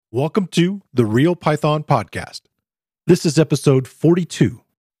Welcome to the Real Python Podcast. This is episode 42.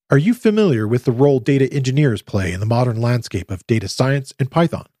 Are you familiar with the role data engineers play in the modern landscape of data science and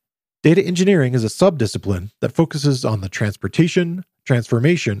Python? Data engineering is a subdiscipline that focuses on the transportation,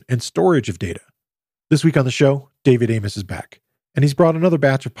 transformation, and storage of data. This week on the show, David Amos is back, and he's brought another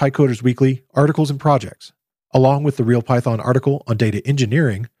batch of PyCoders Weekly articles and projects. Along with the Real Python article on data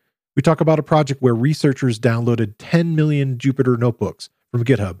engineering, we talk about a project where researchers downloaded 10 million Jupyter notebooks from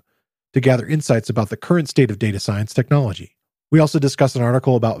GitHub to gather insights about the current state of data science technology. We also discuss an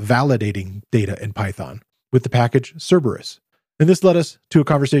article about validating data in Python with the package Cerberus. And this led us to a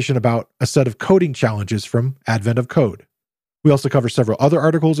conversation about a set of coding challenges from Advent of Code. We also cover several other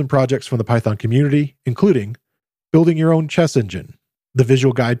articles and projects from the Python community, including building your own chess engine, the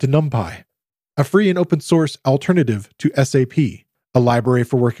visual guide to NumPy, a free and open source alternative to SAP, a library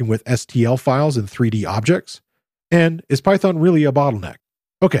for working with STL files and 3D objects, and is Python really a bottleneck?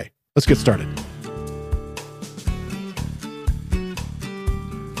 Okay, let's get started.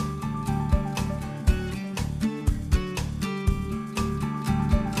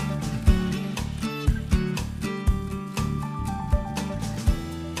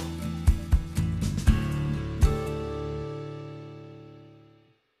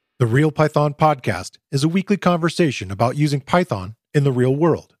 The Real Python Podcast is a weekly conversation about using Python in the real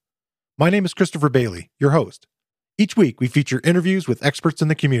world. My name is Christopher Bailey, your host. Each week, we feature interviews with experts in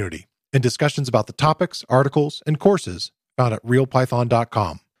the community and discussions about the topics, articles, and courses found at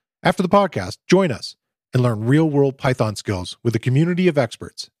realpython.com. After the podcast, join us and learn real-world Python skills with a community of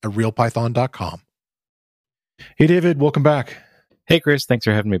experts at realpython.com. Hey, David, welcome back. Hey, Chris. Thanks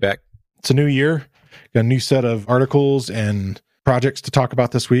for having me back. It's a new year. Got a new set of articles and projects to talk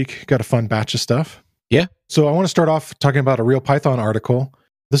about this week. Got a fun batch of stuff. Yeah. So I want to start off talking about a Real Python article.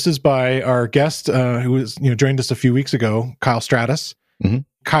 This is by our guest who was joined us a few weeks ago, Kyle Stratus. Mm-hmm.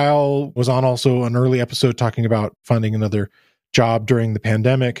 Kyle was on also an early episode talking about finding another job during the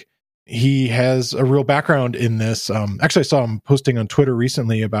pandemic. He has a real background in this. Actually, I saw him posting on Twitter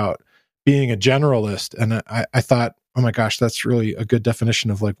recently about being a generalist, and I thought, oh my gosh, that's really a good definition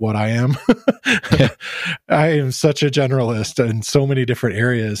of like what I am. I am such a generalist in so many different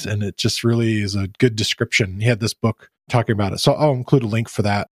areas, and it just really is a good description. He had this book talking about it, so I'll include a link for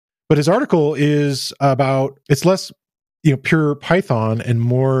that. But his article is about, it's less pure Python and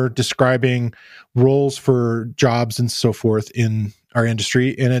more describing roles for jobs and so forth in our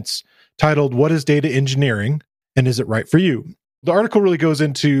industry, and it's titled, "What is Data Engineering, and is it right for you?" The article really goes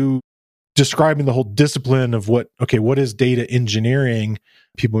into describing the whole discipline of what is data engineering.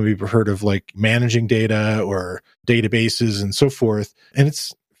 People maybe have heard of like managing data or databases and so forth. And it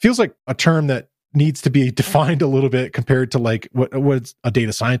feels like a term that needs to be defined a little bit compared to like what a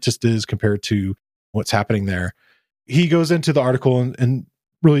data scientist is compared to what's happening there. He goes into the article and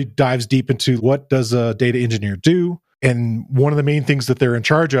really dives deep into what does a data engineer do. And one of the main things that they're in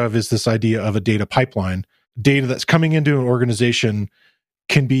charge of is this idea of a data pipeline. Data that's coming into an organization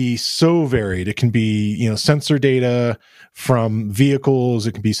can be so varied. It can be, sensor data from vehicles.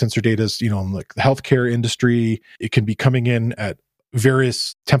 It can be sensor data, like the healthcare industry. It can be coming in at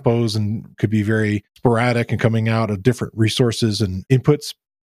various tempos and could be very sporadic and coming out of different resources and inputs.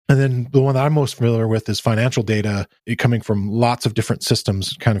 And then the one that I'm most familiar with is financial data, coming from lots of different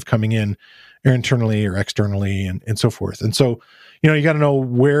systems, kind of coming in internally or externally and so forth. And so, you got to know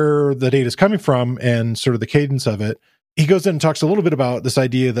where the data is coming from and sort of the cadence of it. He goes in and talks a little bit about this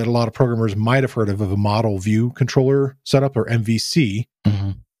idea that a lot of programmers might have heard of a model view controller setup, or MVC.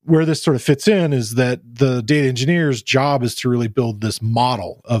 Mm-hmm. Where this sort of fits in is that the data engineer's job is to really build this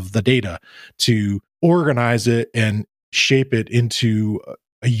model of the data, to organize it and shape it into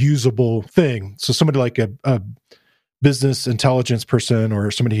a usable thing. So somebody like a business intelligence person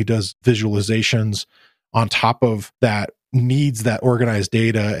or somebody who does visualizations on top of that needs that organized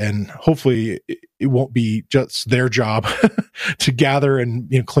data, and hopefully it won't be just their job to gather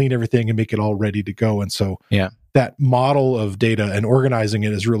and clean everything and make it all ready to go. And so that model of data and organizing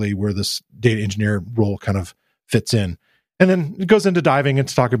it is really where this data engineer role kind of fits in. And then it goes into diving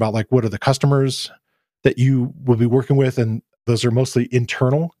into talking about like what are the customers that you will be working with, and those are mostly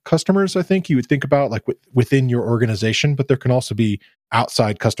internal customers, I think you would think about like within your organization, but there can also be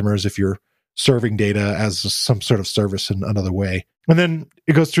outside customers if you're serving data as some sort of service in another way. And then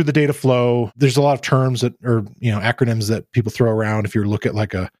it goes through the data flow. There's a lot of terms that are, acronyms that people throw around. If you look at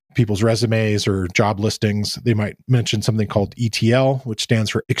like people's resumes or job listings, they might mention something called ETL, which stands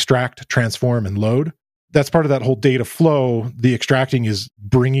for extract, transform, and load. That's part of that whole data flow. The extracting is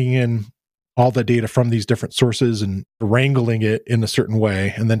bringing in all the data from these different sources and wrangling it in a certain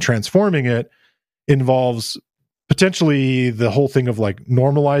way. And then transforming it involves potentially the whole thing of like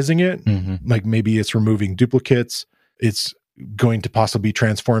normalizing it, like maybe it's removing duplicates, it's going to possibly be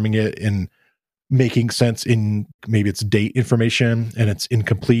transforming it and making sense in maybe it's date information and it's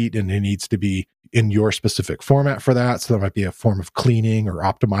incomplete and it needs to be in your specific format for that. So there might be a form of cleaning or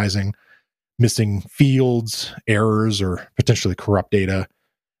optimizing missing fields, errors, or potentially corrupt data.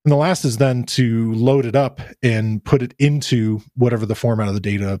 And the last is then to load it up and put it into whatever the format of the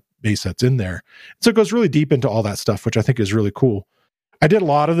database that's in there. So it goes really deep into all that stuff, which I think is really cool. I did a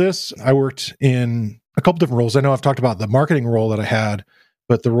lot of this. I worked in a couple different roles. I know I've talked about the marketing role that I had,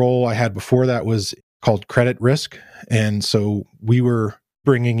 but the role I had before that was called credit risk. And so we were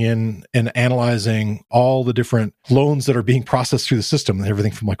bringing in and analyzing all the different loans that are being processed through the system,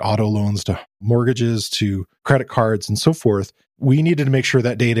 everything from like auto loans to mortgages to credit cards and so forth. We needed to make sure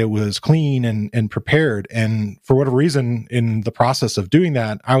that data was clean and prepared. And for whatever reason, in the process of doing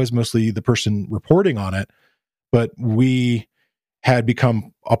that, I was mostly the person reporting on it, but we had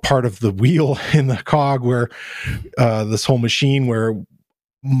become a part of the wheel in the cog where this whole machine where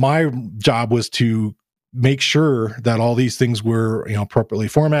my job was to make sure that all these things were, appropriately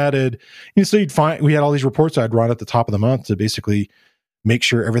formatted. And so we had all these reports I'd run at the top of the month to basically make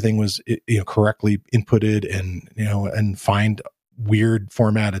sure everything was, correctly inputted and find weird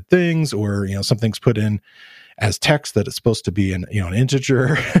formatted things or, something's put in as text that it's supposed to be an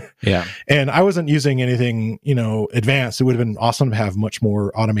integer. Yeah. And I wasn't using anything, advanced. It would have been awesome to have much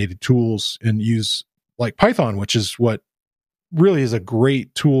more automated tools and use like Python, which is what really is a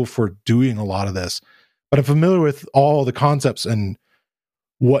great tool for doing a lot of this. But I'm familiar with all the concepts and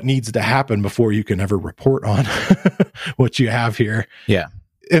what needs to happen before you can ever report on what you have here. Yeah.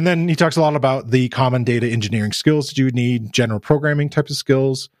 And then he talks a lot about the common data engineering skills that you would need, general programming types of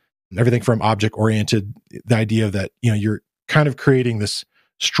skills, everything from object-oriented, the idea that, you're kind of creating this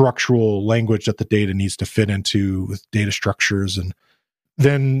structural language that the data needs to fit into with data structures, and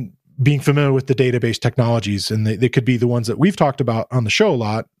then being familiar with the database technologies. And they could be the ones that we've talked about on the show a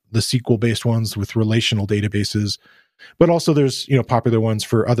lot, the SQL-based ones with relational databases. But also there's, popular ones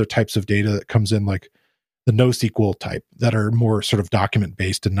for other types of data that comes in, like the NoSQL type that are more sort of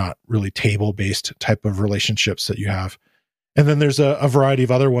document-based and not really table-based type of relationships that you have. And then there's a variety of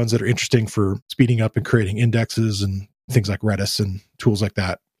other ones that are interesting for speeding up and creating indexes and things like Redis and tools like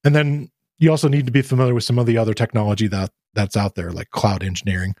that. And then you also need to be familiar with some of the other technology that's out there, like cloud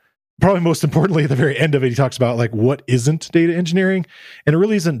engineering. Probably most importantly, at the very end of it, he talks about like what isn't data engineering. And it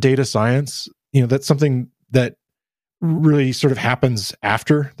really isn't data science. That's something that really sort of happens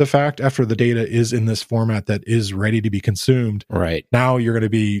after the fact, after the data is in this format that is ready to be consumed. Right. Now you're going to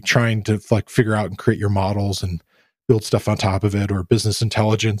be trying to like figure out and create your models and build stuff on top of it, or business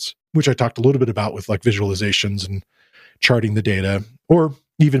intelligence, which I talked a little bit about with like visualizations and charting the data, or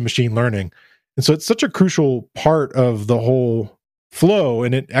even machine learning. And so it's such a crucial part of the whole flow.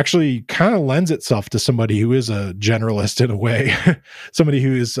 And it actually kind of lends itself to somebody who is a generalist in a way, somebody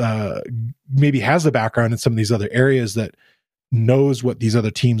who is maybe has the background in some of these other areas that knows what these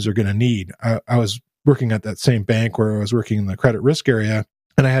other teams are going to need. I was working at that same bank where I was working in the credit risk area,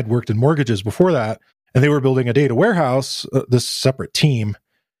 and I had worked in mortgages before that. And they were building a data warehouse, this separate team,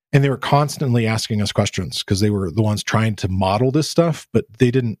 and they were constantly asking us questions because they were the ones trying to model this stuff, but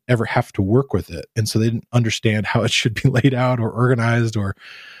they didn't ever have to work with it. And so they didn't understand how it should be laid out or organized, or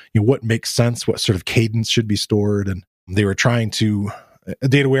what makes sense, what sort of cadence should be stored. And they were trying to,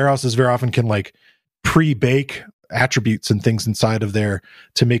 data warehouses very often can like pre-bake attributes and things inside of there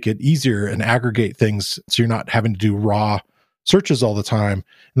to make it easier and aggregate things so you're not having to do raw searches all the time.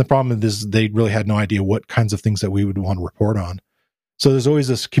 And the problem is they really had no idea what kinds of things that we would want to report on. So there's always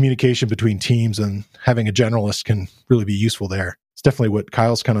this communication between teams, and having a generalist can really be useful there. It's definitely what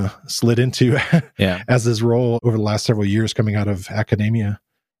Kyle's kind of slid into as his role over the last several years coming out of academia.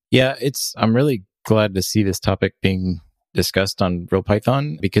 Yeah, I'm really glad to see this topic being discussed on Real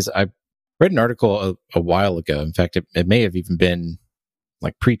Python, because I read an article a while ago. In fact, it may have even been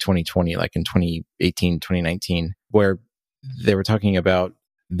like pre-2020, like in 2018, 2019, where they were talking about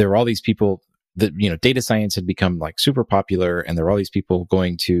there were all these people that, data science had become like super popular, and there were all these people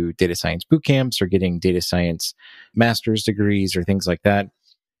going to data science boot camps or getting data science master's degrees or things like that.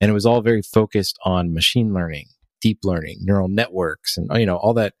 And it was all very focused on machine learning, deep learning, neural networks, and,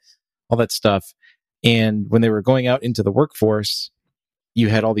 all that stuff. And when they were going out into the workforce, you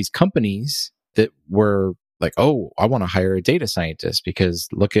had all these companies that were like, oh, I want to hire a data scientist because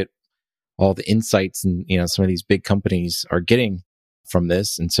look at all the insights and, some of these big companies are getting from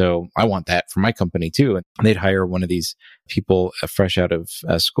this. And so I want that for my company too. And they'd hire one of these people fresh out of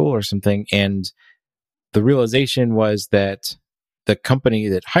school or something. And the realization was that the company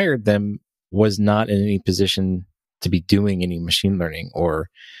that hired them was not in any position to be doing any machine learning, or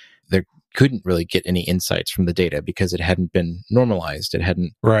they couldn't really get any insights from the data because it hadn't been normalized. It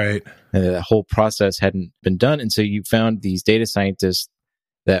hadn't, Right. the whole process hadn't been done. And so you found these data scientists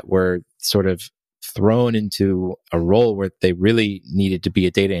that were sort of thrown into a role where they really needed to be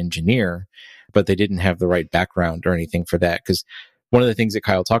a data engineer, but they didn't have the right background or anything for that. Because one of the things that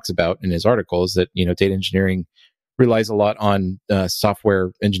Kyle talks about in his article is that, data engineering relies a lot on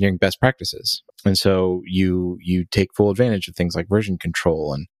software engineering best practices. And so you take full advantage of things like version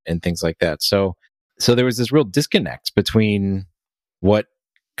control and things like that. So there was this real disconnect between what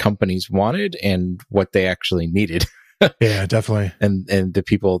companies wanted and what they actually needed. Yeah, definitely. And the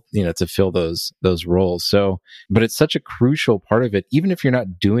people, to fill those roles. So, but it's such a crucial part of it, even if you're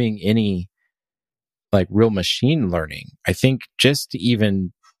not doing any like real machine learning. I think just to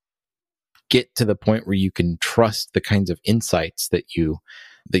even get to the point where you can trust the kinds of insights that you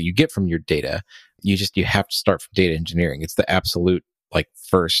get from your data, you have to start from data engineering. It's the absolute like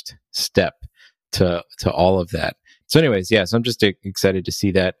first step to all of that. So anyways, so I'm just excited to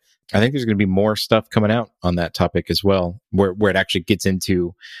see that. I think there's going to be more stuff coming out on that topic as well, where it actually gets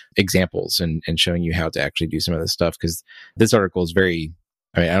into examples and showing you how to actually do some of this stuff. Because this article is I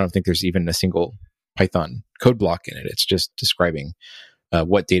don't think there's even a single Python code block in it. It's just describing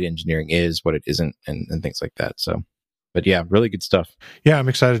what data engineering is, what it isn't, and things like that. So, but yeah, really good stuff. Yeah, I'm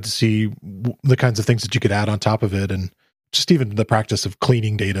excited to see the kinds of things that you could add on top of it, and just even the practice of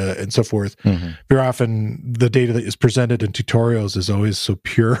cleaning data and so forth. Mm-hmm. Very often the data that is presented in tutorials is always so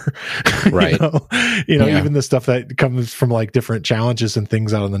pure, right? Even the stuff that comes from like different challenges and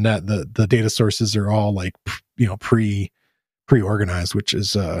things out on the net, the data sources are all like, pre-organized, which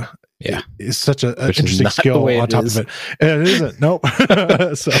is, is such an interesting skill on top of it. And it isn't. Nope.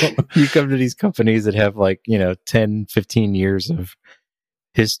 So you come to these companies that have like, 10, 15 years of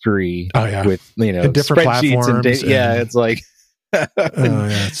history with and different platforms and data. It's like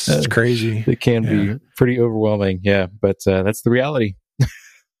it's crazy. It can be pretty overwhelming. But that's the reality.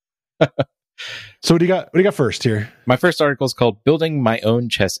 So what do you got first here? My first article is called Building My Own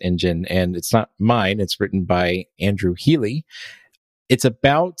Chess Engine, and it's not mine. It's written by Andrew Healy. It's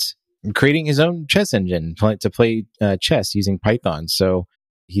about creating his own chess engine to play chess using Python. So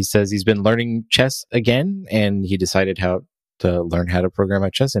he says he's been learning chess again, and he decided to learn how to program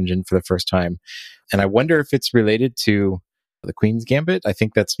a chess engine for the first time. And I wonder if it's related to the Queen's Gambit. I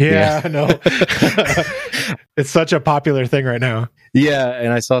think that's... I know. It's such a popular thing right now. Yeah,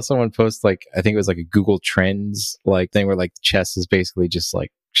 and I saw someone post I think it was like a Google Trends thing where chess is basically just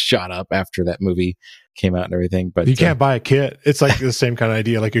shot up after that movie came out and everything. But you can't buy a kit. It's like the same kind of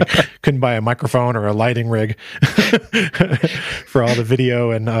idea. Like you couldn't buy a microphone or a lighting rig for all the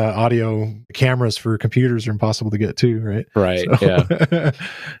video and audio cameras for computers are impossible to get too, right? Right. So. Yeah.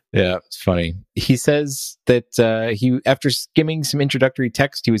 Yeah. It's funny. He says that after skimming some introductory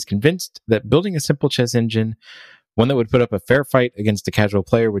text, he was convinced that building a simple chess engine, one that would put up a fair fight against a casual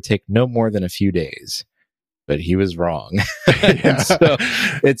player, would take no more than a few days. But he was wrong. So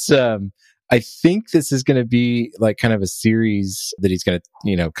it's I think this is going to be kind of a series that he's going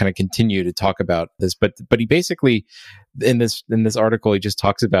to kind of continue to talk about this, but he basically in this article he just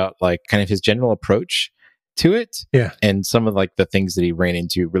talks about kind of his general approach to it, and some of the things that he ran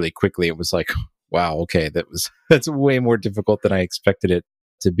into really quickly. It was wow, okay, that's way more difficult than I expected it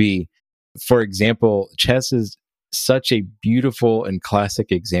to be. For example, chess is such a beautiful and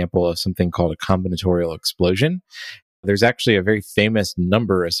classic example of something called a combinatorial explosion. There's actually a very famous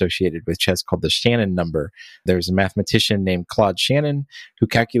number associated with chess called the Shannon number. There's a mathematician named Claude Shannon who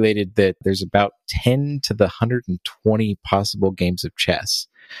calculated that there's about 10 to the 120 possible games of chess.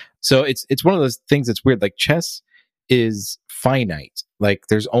 So it's one of those things that's weird. Chess is finite.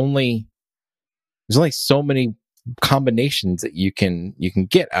 There's only so many combinations that you can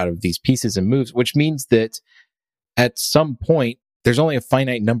get out of these pieces and moves, which means that at some point there's only a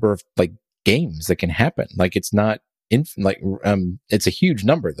finite number of games that can happen. It's not it's a huge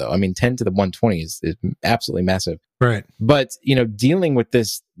number though. I mean, 10 to the 120 is absolutely massive. Right. But, dealing with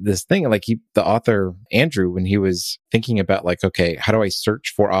this thing, the author, Andrew, when he was thinking about okay, how do I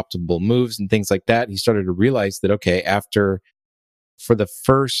search for optimal moves and things like that, he started to realize that, okay, for the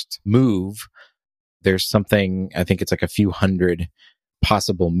first move, there's something, I think it's a few hundred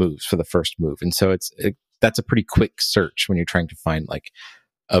possible moves for the first move. And so that's a pretty quick search when you're trying to find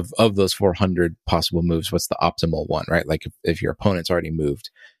of those 400 possible moves, what's the optimal one, right? If your opponent's already moved.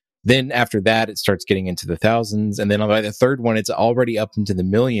 Then after that, it starts getting into the thousands. And then by the third one, it's already up into the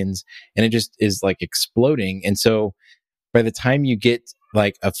millions, and it just is exploding. And so by the time you get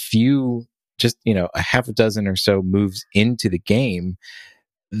a few, just, a half a dozen or so moves into the game,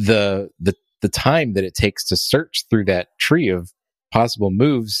 the the time that it takes to search through that tree of possible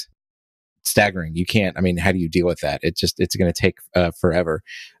moves, staggering. You can't, I mean, how do you deal with that? It's going to take forever.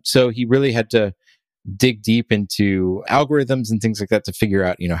 So he really had to dig deep into algorithms and things like that to figure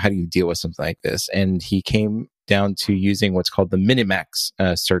out, how do you deal with something like this? And he came down to using what's called the Minimax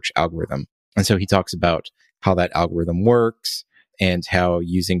search algorithm. And so he talks about how that algorithm works and how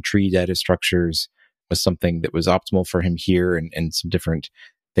using tree data structures was something that was optimal for him here, and some different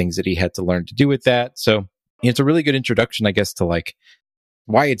things that he had to learn to do with that. So it's a really good introduction, I guess, to like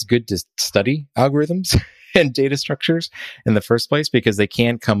why it's good to study algorithms and data structures in the first place, because they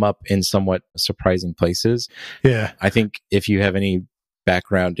can come up in somewhat surprising places. Yeah. I think if you have any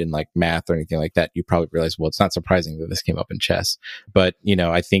background in like math or anything like that, you probably realize, well, it's not surprising that this came up in chess. But,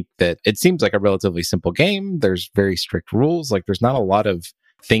 I think that it seems like a relatively simple game. There's very strict rules. Like there's not a lot of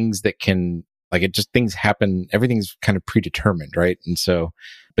things that can, like it just, things happen. Everything's kind of predetermined, right? And so,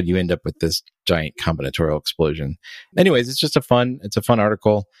 but you end up with this giant combinatorial explosion. Anyways, it's a fun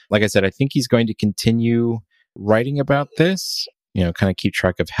article. Like I said, I think he's going to continue writing about this, kind of keep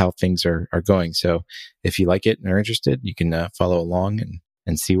track of how things are going. So if you like it and are interested, you can follow along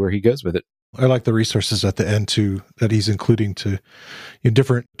and see where he goes with it. I like the resources at the end too, that he's including to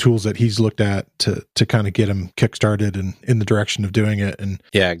different tools that he's looked at to kind of get him kickstarted and in the direction of doing it. And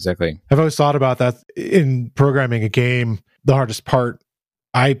yeah, exactly. I've always thought about that in programming a game. The hardest part,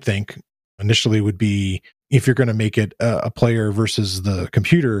 I think, initially would be if you're going to make it a player versus the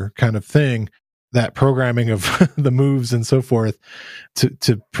computer kind of thing, that programming of the moves and so forth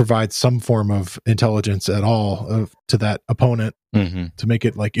to provide some form of intelligence at all to that opponent, to make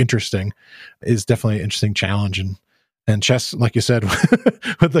it like interesting, is definitely an interesting challenge. And chess, like you said,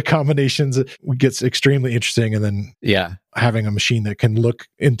 with the combinations, it gets extremely interesting. And then having a machine that can look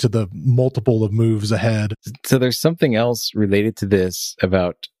into the multiple of moves ahead. So there's something else related to this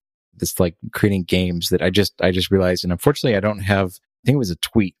about this, like creating games, that I just realized, and unfortunately I don't have. I think it was a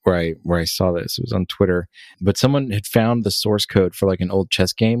tweet where I saw this. It was on Twitter, but someone had found the source code for like an old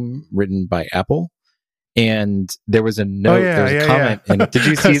chess game written by Apple, and there was a note, there was a comment. And did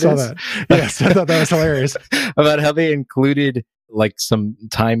you see this? That. Yes, I thought that was hilarious. About how they included like some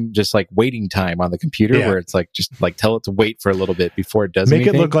time, just like waiting time on the computer, where it's like just like tell it to wait for a little bit before it does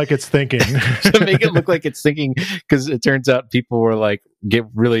anything. Make it look like it's thinking. To make it look like it's thinking, because it turns out people were like get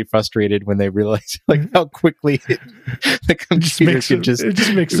really frustrated when they realize like how quickly the computer it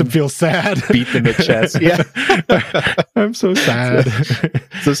just makes them feel sad. Beat them at chess. Yeah. I'm so sad.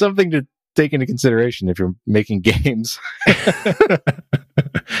 So something to take into consideration if you're making games.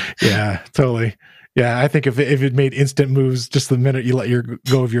 Yeah, totally. Yeah, I think if it made instant moves just the minute you let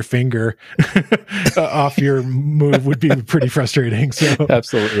go of your finger off your move would be pretty frustrating. So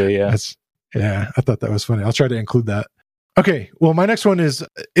absolutely, yeah. I thought that was funny. I'll try to include that. Okay, well, my next one is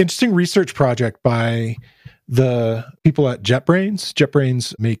interesting research project by the people at JetBrains.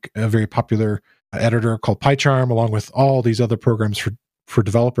 JetBrains make a very popular editor called PyCharm, along with all these other programs for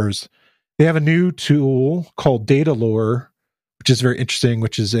developers. They have a new tool called Datalore, which is very interesting,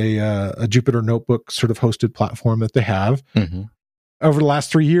 which is a Jupyter Notebook sort of hosted platform that they have. Mm-hmm. Over the last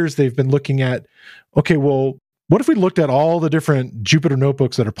 3 years, they've been looking at, okay, well, what if we looked at all the different Jupyter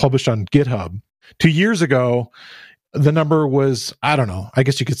Notebooks that are published on GitHub? 2 years ago, the number was, I don't know, I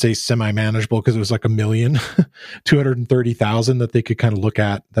guess you could say semi-manageable, because it was like 1,230,000 that they could kind of look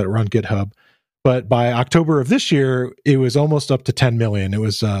at that were on GitHub. But by October of this year, it was almost up to 10 million. It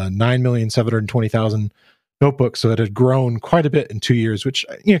was 9,720,000 notebooks. So it had grown quite a bit in 2 years, which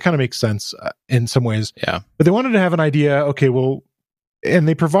kind of makes sense in some ways. Yeah. But they wanted to have an idea, okay, well, and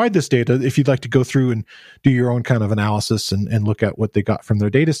they provide this data. If you'd like to go through and do your own kind of analysis and look at what they got from their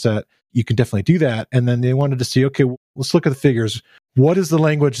data set, you can definitely do that. And then they wanted to see, okay, well, let's look at the figures. What is the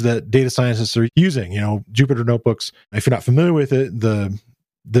language that data scientists are using? Jupyter Notebooks, if you're not familiar with it,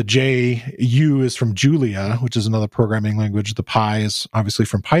 the JU is from Julia, which is another programming language. The Pi is obviously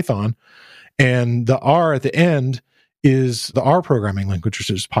from Python. And the R at the end is the R programming language, which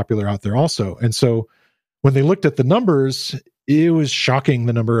is popular out there also. And so when they looked at the numbers, it was shocking,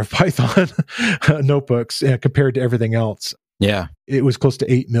 the number of Python notebooks compared to everything else. Yeah. It was close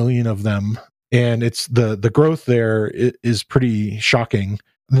to 8 million of them. And it's the growth there is pretty shocking.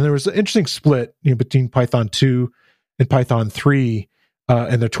 And then there was an interesting split between Python 2 and Python 3.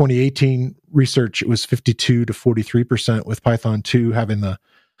 In their 2018 research, it was 52 to 43%, with Python 2 having the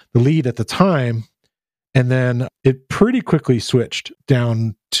lead at the time. And then it pretty quickly switched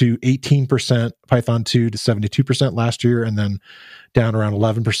down to 18% Python 2 to 72% last year, and then down around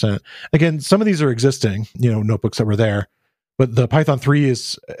 11%. Again, some of these are existing, notebooks that were there, but the Python 3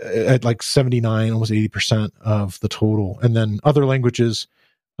 is at like 79, almost 80% of the total. And then other languages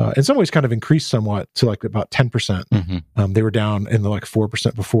in some ways kind of increased somewhat to like about 10%. They were down in the like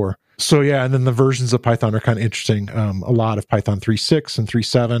 4% before. So yeah, and then the versions of Python are kind of interesting. A lot of Python 3.6 and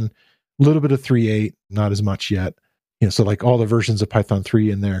 3.7, a little bit of 3.8, not as much yet. So like all the versions of Python 3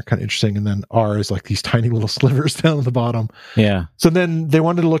 in there, kind of interesting. And then R is like these tiny little slivers down at the bottom. Yeah. So then they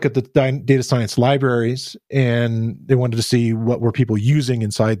wanted to look at the data science libraries, and they wanted to see what were people using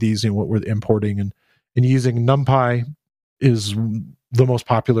inside these and what were they importing. And using NumPy is the most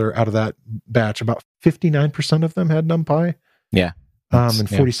popular out of that batch. About 59% of them had NumPy. Yeah. And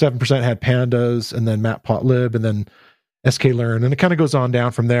 47% had pandas, and then matplotlib, and then sklearn. And it kind of goes on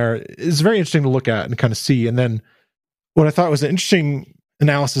down from there. It's very interesting to look at and kind of see. And then what I thought was an interesting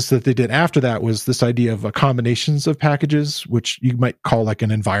analysis that they did after that was this idea of combinations of packages, which you might call like an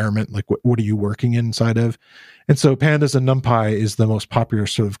environment, like what are you working inside of? And so pandas and NumPy is the most popular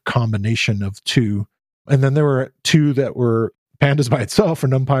sort of combination of two. And then there were two that were pandas by itself or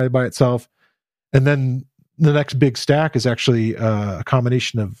NumPy by itself. And then the next big stack is actually a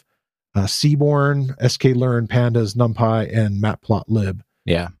combination of Seaborn, sklearn, pandas, NumPy, and matplotlib.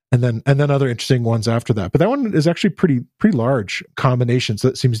 Yeah. And then other interesting ones after that. But that one is actually pretty large combination. So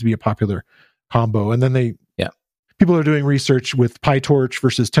that seems to be a popular combo. And then people are doing research with PyTorch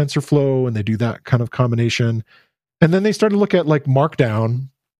versus TensorFlow, and they do that kind of combination. And then they start to look at like Markdown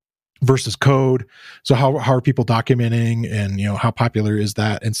versus code. So how are people documenting, and how popular is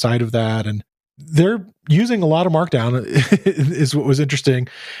that inside of that? And they're using a lot of Markdown is what was interesting.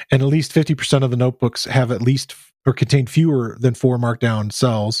 And at least 50% of the notebooks have at least or contain fewer than 4 Markdown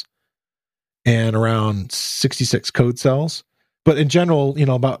cells and around 66 code cells. But in general,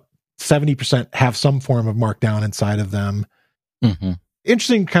 about 70% have some form of Markdown inside of them.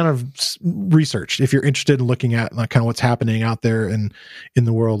 Interesting kind of research if you're interested in looking at like kind of what's happening out there in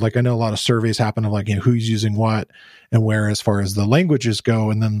the world. Like I know a lot of surveys happen of like, who's using what and where as far as the languages go.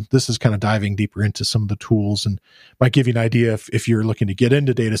 And then this is kind of diving deeper into some of the tools and might give you an idea if you're looking to get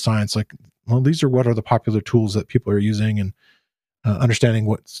into data science, like, well, these are what are the popular tools that people are using, and understanding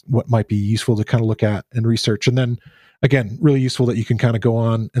what might be useful to kind of look at and research. And then again, really useful that you can kind of go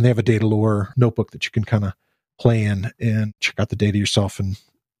on, and they have a data lore notebook that you can kind of play in and check out the data yourself and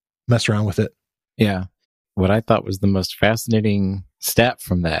mess around with it. Yeah. What I thought was the most fascinating stat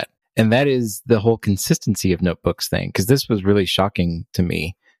from that, and that is the whole consistency of notebooks thing, because this was really shocking to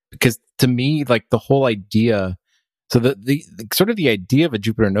me. Because to me, like the whole idea, so the sort of the idea of a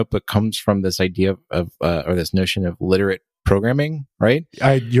Jupyter notebook comes from this idea of or this notion of literate programming, right?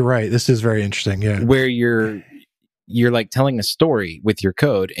 You're right. This is very interesting. Yeah. Where you're like telling a story with your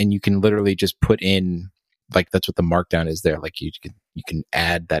code, and you can literally just put in, like, that's what the Markdown is there. Like you can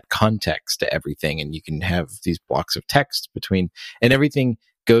add that context to everything, and you can have these blocks of text between, and everything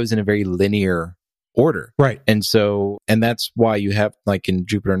goes in a very linear order. Right. And that's why you have, like in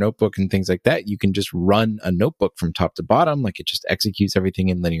Jupyter Notebook and things like that, you can just run a notebook from top to bottom. Like it just executes everything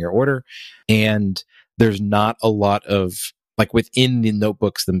in linear order. And there's not a lot of, like within the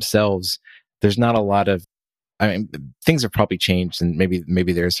notebooks themselves, there's not a lot of, I mean, things have probably changed, and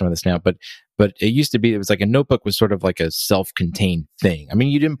maybe there's some of this now, but it used to be, it was like a notebook was sort of like a self-contained thing. I mean,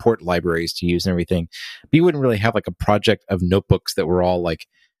 you'd import libraries to use and everything, but you wouldn't really have like a project of notebooks that were all like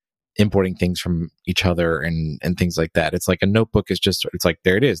importing things from each other and things like that. It's like a notebook is just, it's like,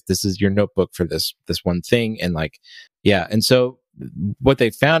 there it is. This is your notebook for this one thing. And like, yeah. And so what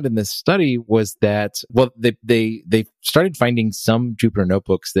they found in this study was that, well, they started finding some Jupyter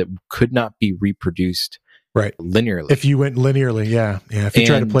notebooks that could not be reproduced right linearly. If you went linearly, yeah. If you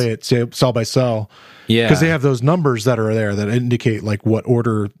try to play it, say, cell by cell, yeah, because they have those numbers that are there that indicate like what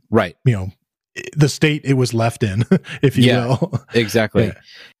order, right? The state it was left in, if you will. Exactly. Yeah.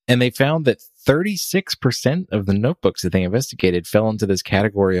 And they found that 36% of the notebooks that they investigated fell into this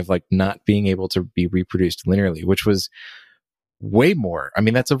category of like not being able to be reproduced linearly, which was way more. I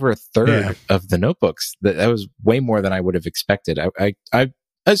mean, that's over a third of the notebooks. That was way more than I would have expected. I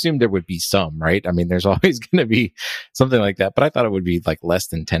assumed there would be some, right? I mean, there's always going to be something like that, but I thought it would be like less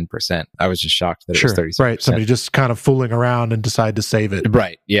than 10%. I was just shocked that it was 36%. Right. Somebody just kind of fooling around and decide to save it.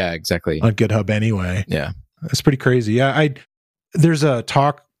 Right. Yeah, exactly. On GitHub anyway. Yeah. That's pretty crazy. Yeah. There's a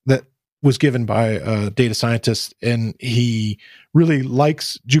talk that was given by a data scientist, and he really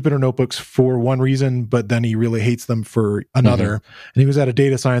likes Jupyter notebooks for one reason, but then he really hates them for another. And he was at a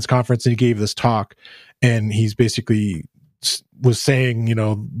data science conference and he gave this talk, and he's basically was saying,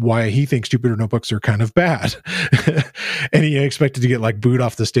 why he thinks Jupyter notebooks are kind of bad. And he expected to get like booed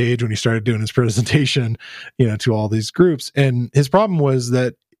off the stage when he started doing his presentation, to all these groups. And his problem was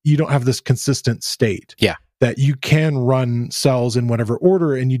that you don't have this consistent state. Yeah. That you can run cells in whatever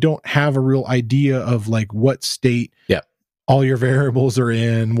order, and you don't have a real idea of like what state all your variables are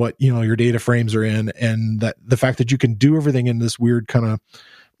in, what, your data frames are in, and that the fact that you can do everything in this weird kind of,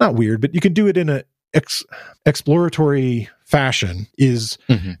 not weird, but you can do it in a exploratory fashion is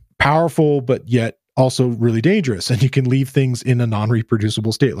powerful, but yet also really dangerous. And you can leave things in a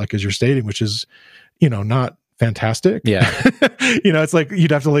non-reproducible state, like as you're stating, which is, not fantastic. Yeah. It's like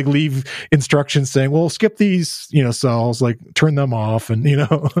you'd have to like leave instructions saying, well, skip these, cells, like turn them off and,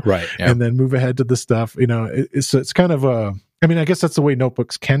 right. Yeah. And then move ahead to the stuff, it's kind of I guess that's the way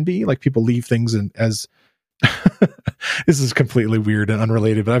notebooks can be. Like people leave things in as, this is completely weird and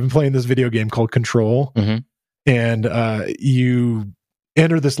unrelated, but I've been playing this video game called Control, and you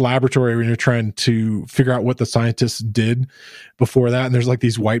enter this laboratory when you're trying to figure out what the scientists did before that, and there's like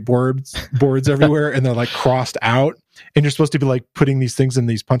these boards everywhere, and they're like crossed out, and you're supposed to be like putting these things in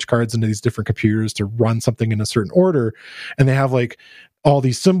these punch cards into these different computers to run something in a certain order, and they have like all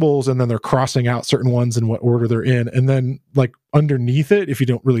these symbols, and then they're crossing out certain ones in what order they're in, and then like underneath it, if you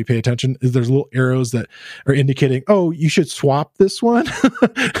don't really pay attention, there's little arrows that are indicating, oh, you should swap this one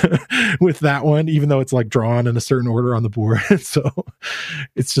with that one, even though it's like drawn in a certain order on the board. So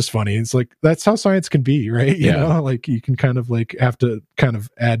it's just funny. It's like, that's how science can be, right? Like you can kind of like have to kind of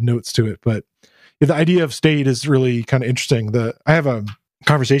add notes to it. But the idea of state is really kind of interesting. I have a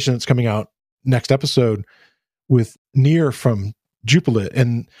conversation that's coming out next episode with Nir from Jupyter,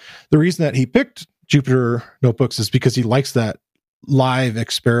 and the reason that he picked Jupyter notebooks is because he likes that live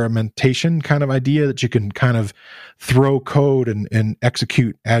experimentation kind of idea that you can kind of throw code and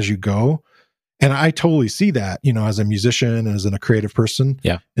execute as you go. And I totally see that, as a musician, as a creative person,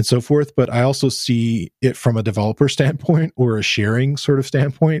 and so forth. But I also see it from a developer standpoint or a sharing sort of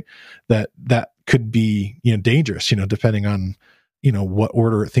standpoint that could be, dangerous, depending on, what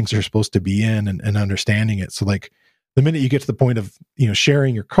order things are supposed to be in and understanding it. So like, the minute you get to the point of,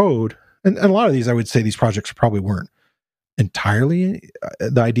 sharing your code, and a lot of these, I would say these projects probably weren't entirely,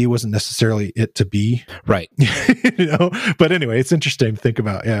 the idea wasn't necessarily it to be. Right. But anyway, it's interesting to think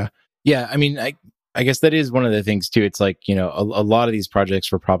about. Yeah. Yeah. I mean, I guess that is one of the things too. It's like, a lot of these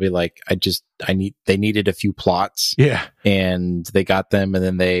projects were probably like, they needed a few plots. Yeah. And they got them, and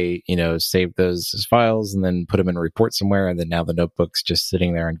then they, saved those as files and then put them in a report somewhere. And then now the notebook's just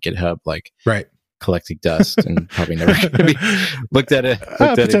sitting there on GitHub, like, right, collecting dust and probably never going to be looked at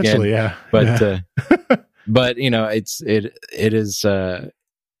potentially again. Yeah. But it is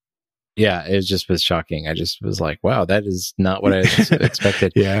it just was shocking. I just was like, wow, that is not what I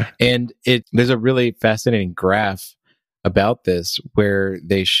expected. Yeah. And there's a really fascinating graph about this where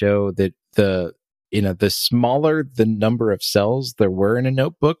they show that the smaller the number of cells there were in a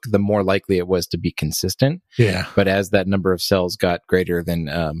notebook, the more likely it was to be consistent. Yeah. But as that number of cells got greater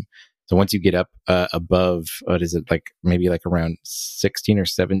than so once you get up above, what is it, like maybe like around 16 or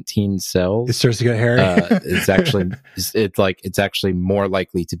 17 cells, it starts to get hairy. It's actually more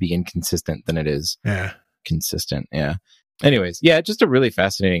likely to be inconsistent than it is consistent. Yeah. Anyways, just a really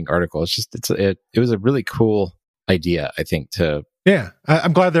fascinating article. It was a really cool idea, I think.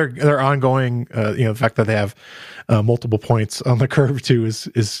 I'm glad they're ongoing. The fact that they have multiple points on the curve too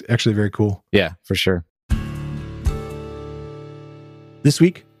is actually very cool. Yeah, for sure. This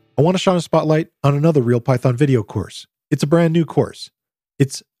week, I want to shine a spotlight on another Real Python video course. It's a brand new course.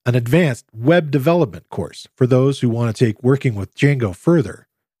 It's an advanced web development course for those who want to take working with Django further,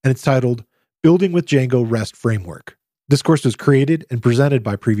 and it's titled Building with Django REST Framework. This course was created and presented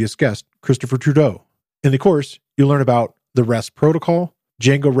by previous guest Christopher Trudeau. In the course, you'll learn about the REST protocol,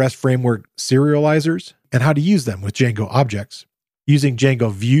 Django REST Framework serializers, and how to use them with Django objects, using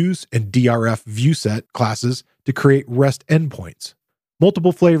Django views and DRF viewset classes to create REST endpoints,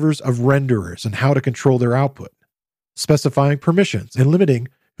 multiple flavors of renderers and how to control their output, specifying permissions and limiting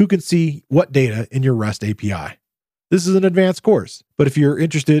who can see what data in your REST API. This is an advanced course, but if you're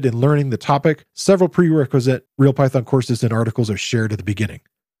interested in learning the topic, several prerequisite Real Python courses and articles are shared at the beginning.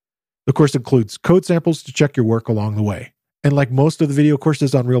 The course includes code samples to check your work along the way. And like most of the video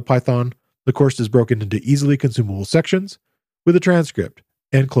courses on Real Python, the course is broken into easily consumable sections with a transcript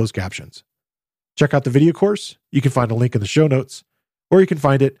and closed captions. Check out the video course. You can find a link in the show notes, or you can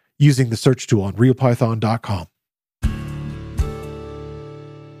find it using the search tool on realpython.com.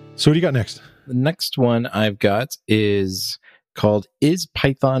 So what do you got next? The next one I've got is called Is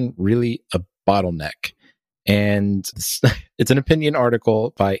Python Really a Bottleneck? And it's an opinion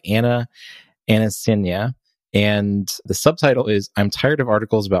article by Anna Anasenia. And the subtitle is, I'm tired of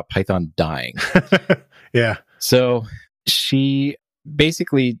articles about Python dying. Yeah. So she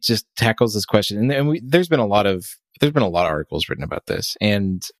basically just tackles this question. And there's been a lot of articles written about this.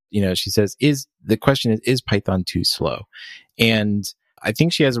 And, she says, the question is Python too slow? And I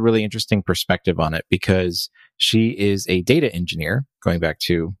think she has a really interesting perspective on it, because She is a data engineer, going back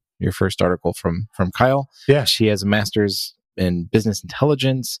to your first article from Kyle. Yeah. She has a master's in business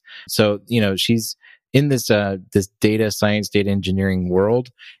intelligence. So, she's in this data science, data engineering world.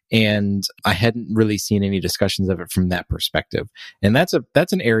 And I hadn't really seen any discussions of it from that perspective. And that's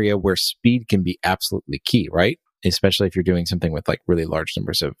an area where speed can be absolutely key, right? Especially if you're doing something with like really large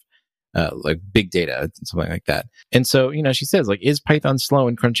numbers of like big data and something like that. And so, she says, like, is Python slow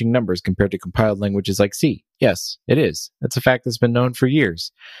in crunching numbers compared to compiled languages like C? Yes, it is. That's a fact that's been known for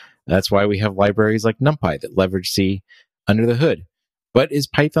years. That's why we have libraries like NumPy that leverage C under the hood. But is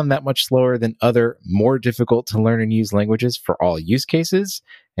Python that much slower than other more difficult to learn and use languages for all use cases?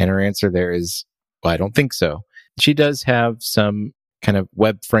 And her answer there is, well, I don't think so. She does have some kind of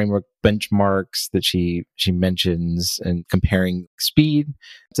web framework benchmarks that she mentions and comparing speed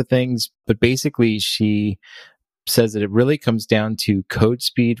to things. But basically, she says that it really comes down to code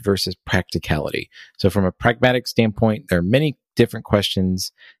speed versus practicality. So from a pragmatic standpoint, there are many different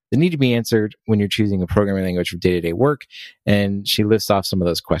questions that need to be answered when you're choosing a programming language for day-to-day work. And she lists off some of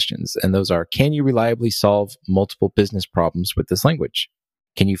those questions. And those are, can you reliably solve multiple business problems with this language?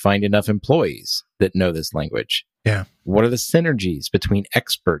 Can you find enough employees that know this language? Yeah. What are the synergies between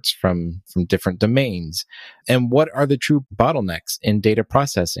experts from different domains? And what are the true bottlenecks in data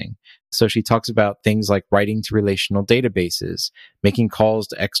processing? So she talks about things like writing to relational databases, making calls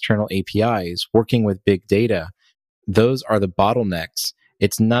to external APIs, working with big data. Those are the bottlenecks.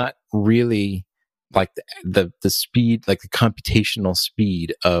 It's not really like the speed, like the computational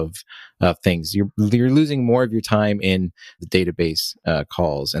speed of things. You're losing more of your time in the database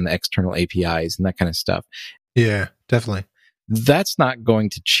calls and the external APIs and that kind of stuff. Yeah, definitely. That's not going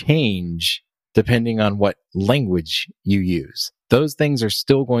to change depending on what language you use. Those things are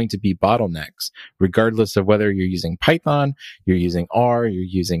still going to be bottlenecks, regardless of whether you're using Python, you're using R, you're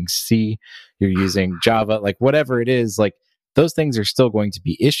using C, you're using Java, like whatever it is, like those things are still going to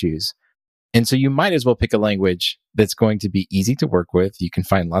be issues. And so you might as well pick a language that's going to be easy to work with. You can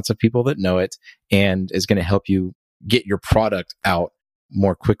find lots of people that know it and is going to help you get your product out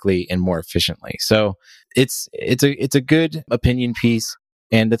more quickly and more efficiently. So it's a good opinion piece.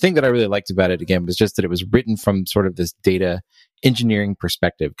 And the thing that I really liked about it, again, was just that it was written from sort of this data engineering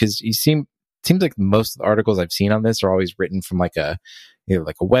perspective. Because it seems like most of the articles I've seen on this are always written from like a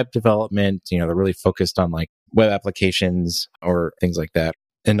web development. They're really focused on like web applications or things like that,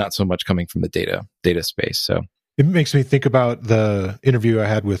 and not so much coming from the data space. So it makes me think about the interview I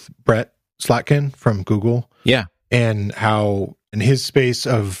had with Brett Slatkin from Google. Yeah. And how in his space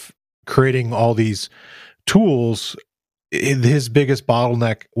of creating all these tools, his biggest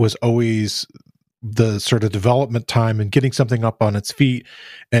bottleneck was always the sort of development time and getting something up on its feet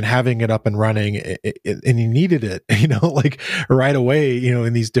and having it up and running. And he needed it, like right away,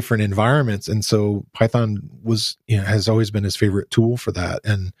 in these different environments. And so Python was, has always been his favorite tool for that.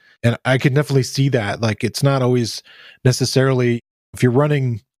 And I could definitely see that. Like, it's not always necessarily, if you're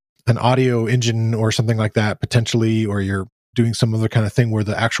running an audio engine or something like that, potentially, or you're doing some other kind of thing where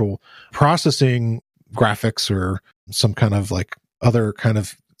the actual processing graphics or some kind of like other kind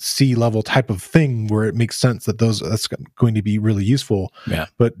of C-level type of thing where it makes sense that that's going to be really useful. Yeah.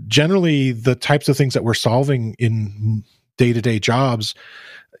 But generally, the types of things that we're solving in day-to-day jobs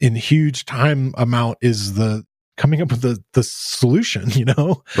in huge time amount is the coming up with the solution,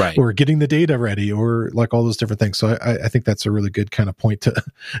 right, or getting the data ready, or like all those different things. So I think that's a really good kind of point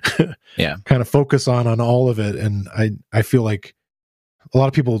to kind of focus on all of it. And I feel like a lot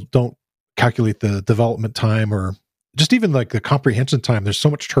of people don't calculate the development time or just even like the comprehension time. There's so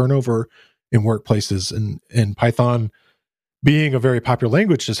much turnover in workplaces, and Python being a very popular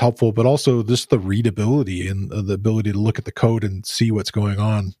language is helpful, but also just the readability and the ability to look at the code and see what's going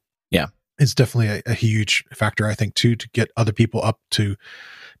on. Yeah. It's definitely a huge factor, I think, too, to get other people up to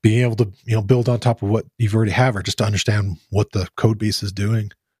being able to, build on top of what you've already have, or just to understand what the code base is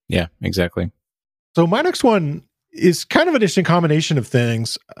doing. Yeah, exactly. So my next one is kind of an interesting combination of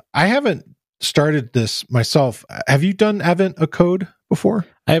things. I haven't started this myself. Have you done Advent of Code before?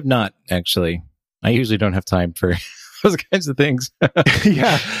 I have not, actually. I usually don't have time for those kinds of things.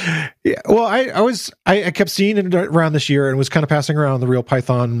 Yeah. Well, I kept seeing it around this year and was kind of passing around the Real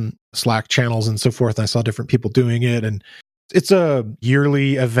Python Slack channels and so forth. And I saw different people doing it, and it's a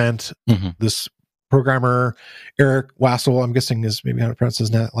yearly event. Mm-hmm. This programmer, Eric Wassel, I'm guessing is maybe how to pronounce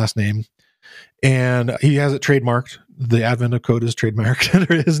his last name. And he has it trademarked. The Advent of Code is trademarked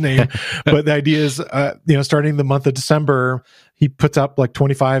under his name. But the idea is, starting the month of December, he puts up like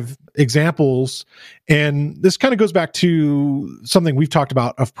 25 examples. And this kind of goes back to something we've talked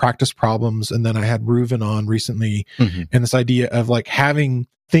about of practice problems. And then I had Reuven on recently, and this idea of like having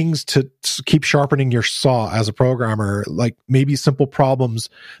things to keep sharpening your saw as a programmer, like maybe simple problems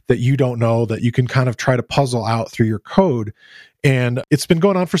that you don't know that you can kind of try to puzzle out through your code. And it's been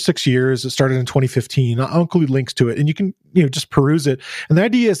going on for 6 years. It started in 2015. I'll include links to it, and you can, just peruse it. And the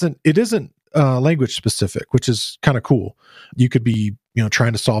idea isn't language specific, which is kind of cool. You could be,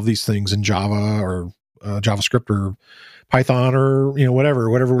 trying to solve these things in Java or JavaScript or Python or,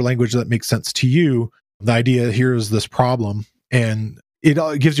 whatever language that makes sense to you. The idea here is this problem, and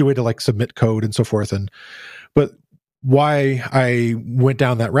it gives you a way to like submit code and so forth. But why I went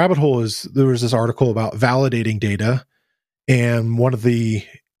down that rabbit hole is there was this article about validating data. And one of the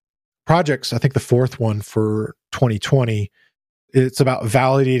projects, I think the fourth one for 2020, it's about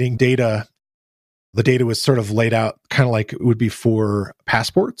validating data. The data was sort of laid out kind of like it would be for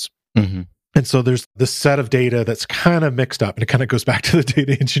passports. And so there's this set of data that's kind of mixed up, and it kind of goes back to the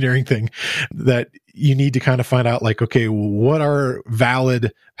data engineering thing that you need to kind of find out like, okay, what are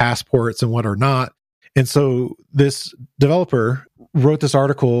valid passports and what are not? And so this developer wrote this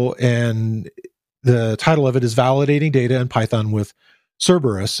article, and the title of it is Validating Data in Python with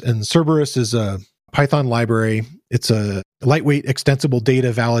Cerberus. And Cerberus is a Python library. It's a lightweight extensible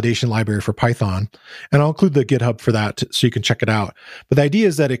data validation library for Python. And I'll include the GitHub for that so you can check it out. But the idea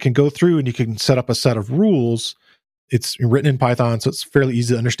is that it can go through and you can set up a set of rules. It's written in Python, so it's fairly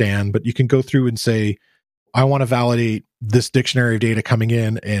easy to understand, but you can go through and say, I want to validate this dictionary of data coming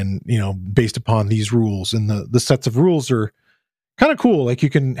in and, based upon these rules. And the sets of rules are kind of cool. Like you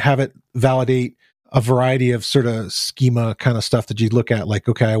can have it validate a variety of sort of schema kind of stuff that you look at. Like,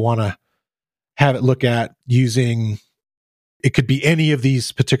 okay, I want to have it look at using, it could be any of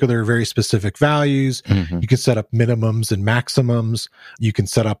these particular very specific values. You can set up minimums and maximums. You can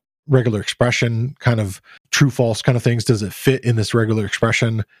set up regular expression, kind of true, false kind of things. Does it fit in this regular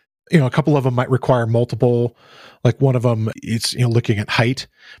expression? A couple of them might require multiple, like one of them, it's, looking at height,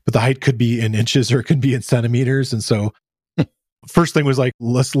 but the height could be in inches or it could be in centimeters. And so first thing was like,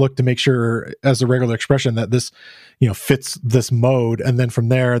 let's look to make sure as a regular expression that this, fits this mode. And then from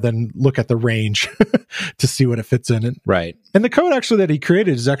there, then look at the range to see what it fits in. And the code actually that he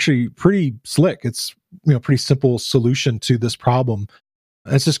created is actually pretty slick. It's, pretty simple solution to this problem.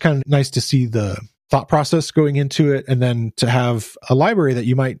 It's just kind of nice to see the thought process going into it. And then to have a library that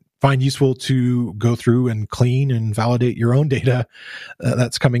you might find useful to go through and clean and validate your own data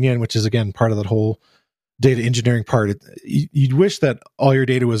that's coming in, which is again, part of that whole data engineering part. You'd wish that all your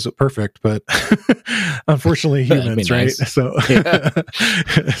data was perfect, but unfortunately humans, right? Nice. So,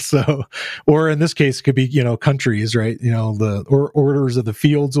 so, or in this case, it could be, countries, right? The orders of the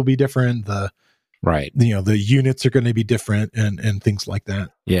fields will be different. The units are going to be different and things like that.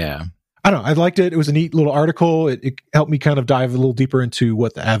 Yeah. I don't know. I liked it. It was a neat little article. It helped me kind of dive a little deeper into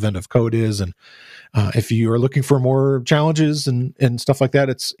what the advent of code is. And if you are looking for more challenges and stuff like that,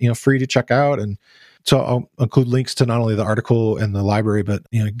 it's, free to check out. And so I'll include links to not only the article and the library, but,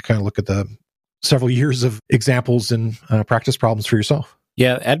 you can kind of look at the several years of examples and practice problems for yourself.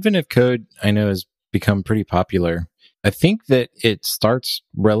 Yeah. Advent of code, I know, has become pretty popular. I think that it starts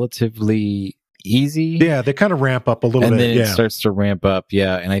relatively easy. Yeah, they kind of ramp up a little bit. And then it starts to ramp up.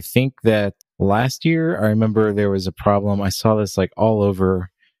 Yeah. And I think that last year, I remember there was a problem. I saw this like all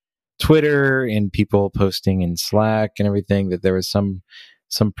over Twitter and people posting in Slack and everything, that there was some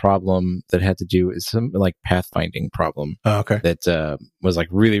problem that had to do with some like pathfinding problem. Oh, okay. That was like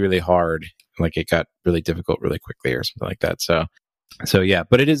really, really hard. Like it got really difficult really quickly or something like that. So yeah,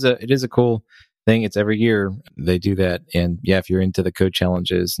 but it is a cool thing. It's every year they do that. And yeah, if you're into the code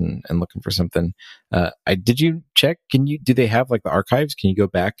challenges and looking for something, did you check? Do they have like the archives? Can you go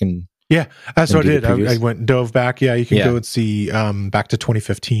back and? Yeah, that's what I did. I went and dove back. Yeah, you can go and see back to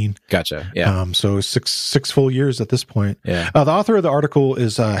 2015. Gotcha. Yeah. So six full years at this point. Yeah. The author of the article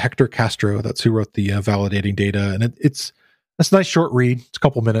is Hector Castro. That's who wrote the validating data, and it's a nice short read. It's a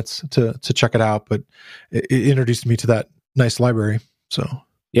couple minutes to check it out, but it introduced me to that nice library. So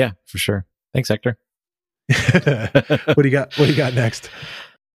yeah, for sure. Thanks, Hector. What do you got? What do you got next?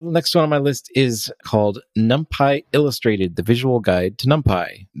 The next one on my list is called NumPy Illustrated, the Visual Guide to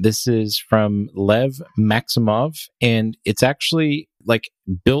NumPy. This is from Lev Maximov, and it's actually like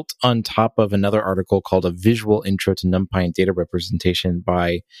built on top of another article called A Visual Intro to NumPy and Data Representation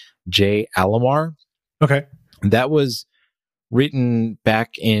by Jay Alomar. Okay. That was written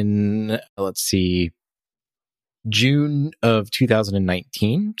back in, June of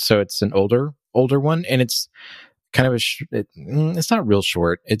 2019. So it's an older one, and it's kind of it's not real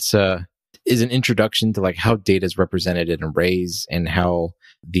short. It's is an introduction to like how data is represented in arrays and how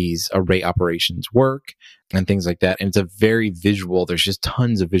these array operations work and things like that. And it's a very visual, there's just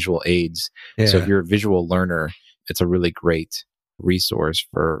tons of visual aids. Yeah. So if you're a visual learner, it's a really great resource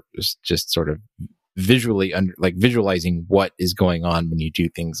for just sort of visually visualizing what is going on when you do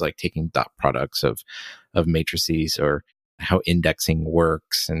things like taking dot products of matrices, or how indexing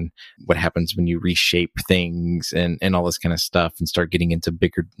works and what happens when you reshape things and all this kind of stuff, and start getting into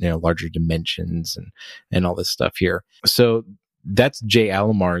bigger, larger dimensions and all this stuff here. So that's Jay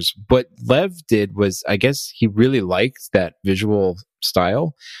Alamar's. What Lev did was, I guess he really liked that visual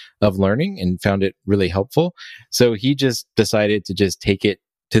style of learning and found it really helpful. So he just decided to just take it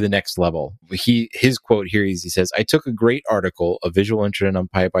to the next level. His quote here is, he says, "I took a great article, A Visual Intro to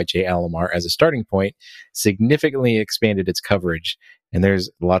NumPy by Jay Alamar, as a starting point, significantly expanded its coverage," and there's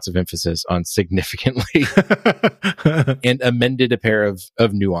lots of emphasis on significantly, "and amended a pair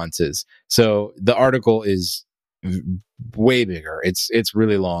of nuances." So the article is way bigger. It's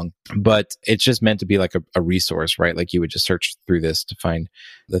really long, but it's just meant to be like a resource, right? Like you would just search through this to find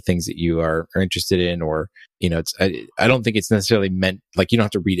the things that you are interested in, or it's I don't think it's necessarily meant, like, you don't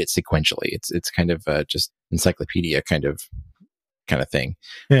have to read it sequentially. It's kind of just encyclopedia kind of thing.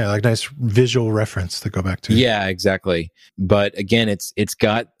 Yeah, like nice visual reference to go back to. Yeah, exactly. But again, it's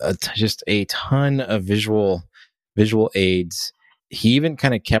got just a ton of visual aids. He even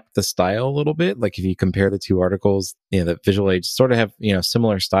kind of kept the style a little bit. Like if you compare the two articles, the visual aids sort of have,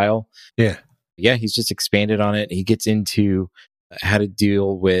 similar style. Yeah. Yeah, he's just expanded on it. He gets into how to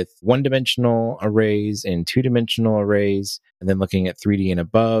deal with one-dimensional arrays and two-dimensional arrays, and then looking at 3D and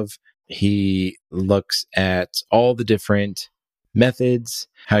above. He looks at all the different methods,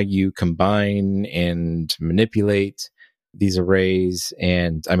 how you combine and manipulate these arrays.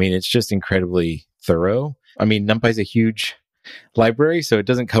 And I mean, it's just incredibly thorough. I mean, NumPy is a huge library, so it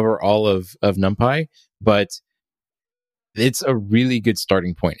doesn't cover all of NumPy, but it's a really good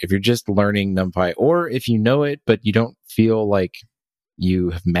starting point if you're just learning NumPy, or if you know it but you don't feel like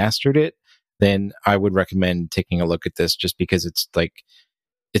you have mastered it. Then I would recommend taking a look at this, just because it's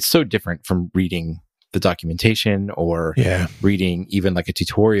so different from reading the documentation or reading even like a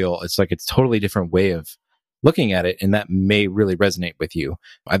tutorial. It's like it's a totally different way of looking at it, and that may really resonate with you.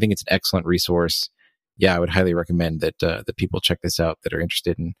 I think it's an excellent resource. Yeah, I would highly recommend that people check this out that are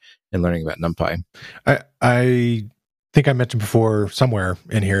interested in learning about NumPy. I think I mentioned before somewhere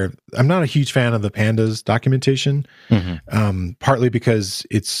in here, I'm not a huge fan of the pandas documentation, partly because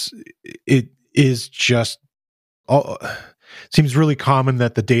it is just seems really common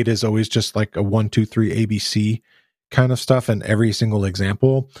that the data is always just like a 1, 2, 3 ABC kind of stuff in every single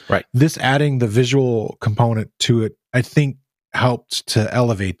example. Right. This adding the visual component to it, I think, helped to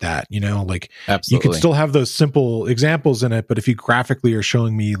elevate that, like Absolutely. You can still have those simple examples in it, but if you graphically are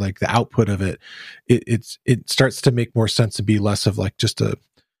showing me like the output of it, it starts to make more sense to be less of like just a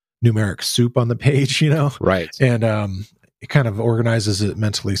numeric soup on the page, Right. And it kind of organizes it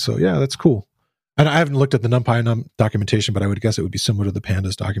mentally. So yeah, that's cool. And I haven't looked at the NumPy documentation, but I would guess it would be similar to the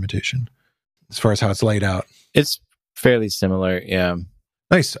pandas documentation as far as how it's laid out. It's fairly similar. Yeah.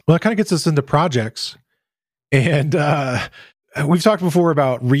 Nice. Well, it kind of gets us into projects. And we've talked before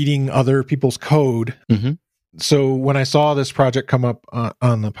about reading other people's code. Mm-hmm. So when I saw this project come up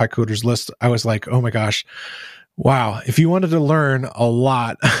on the PyCoders list, I was like, oh my gosh, wow. If you wanted to learn a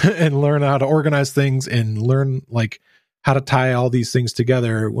lot and learn how to organize things and learn like how to tie all these things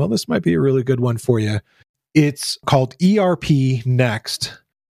together, well, this might be a really good one for you. It's called ERP Next.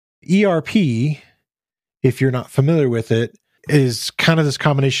 ERP, if you're not familiar with it, is kind of this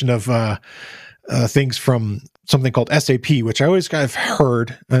combination of things from something called SAP, which I always kind of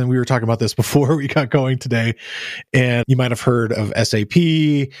heard, and we were talking about this before we got going today, and you might have heard of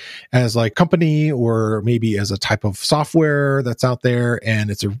SAP as like company, or maybe as a type of software that's out there, and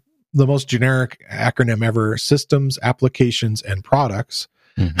it's the most generic acronym ever: systems, applications, and products.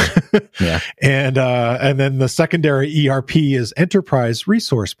 Mm-hmm. Yeah. And then the secondary ERP is enterprise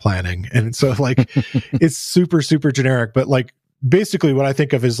resource planning. And so like, it's super, super generic, but like, basically what I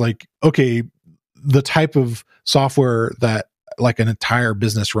think of is like, okay, the type of software that like an entire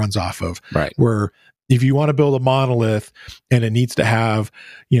business runs off of, right? Where if you want to build a monolith and it needs to have,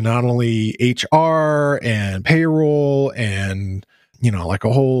 not only HR and payroll and, like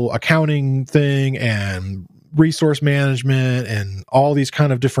a whole accounting thing and resource management and all these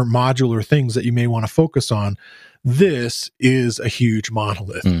kind of different modular things that you may want to focus on, this is a huge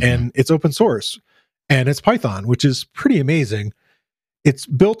monolith. Mm-hmm. And it's open source and it's Python, which is pretty amazing. It's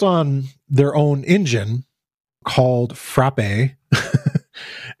built on their own engine called Frappe.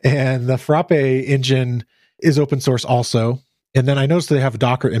 And the Frappe engine is open source also. And then I noticed they have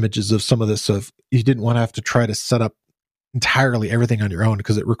Docker images of some of this. So if you didn't want to have to try to set up entirely everything on your own,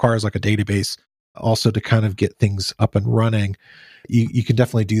 because it requires like a database also to kind of get things up and running, you can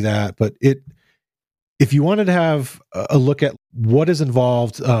definitely do that. But if you wanted to have a look at what is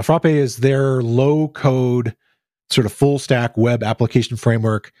involved, Frappe is their low code, sort of full stack web application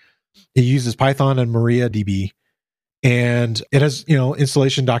framework. It uses Python and MariaDB, and it has,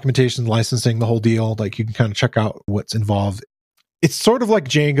 installation, documentation, licensing, the whole deal. Like, you can kind of check out what's involved. It's sort of like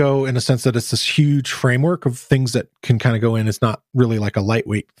Django in a sense that it's this huge framework of things that can kind of go in. It's not really like a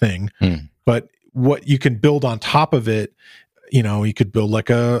lightweight thing, but what you can build on top of it, you could build like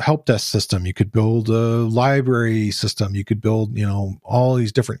a help desk system. You could build a library system. You could build, all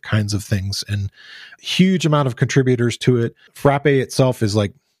these different kinds of things, and huge amount of contributors to it. Frappe itself is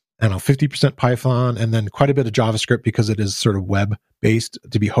like, 50% Python, and then quite a bit of JavaScript because it is sort of web based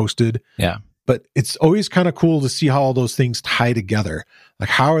to be hosted. Yeah. But it's always kind of cool to see how all those things tie together. Like,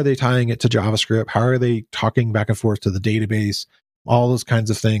 how are they tying it to JavaScript? How are they talking back and forth to the database? All those kinds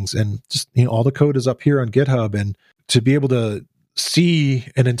of things. And just, all the code is up here on GitHub. And to be able to see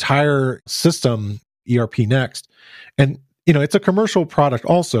an entire system, ERP Next, and, it's a commercial product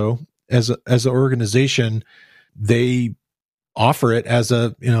also. As an organization, they offer it as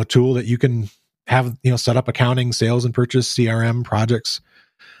a, tool that you can have, set up accounting, sales and purchase, CRM projects,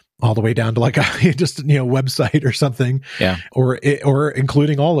 all the way down to like a just, website or something. Yeah. Or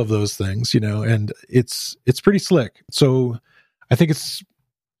including all of those things, and it's pretty slick. So I think it's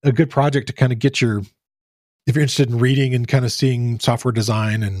a good project to kind of get if you're interested in reading and kind of seeing software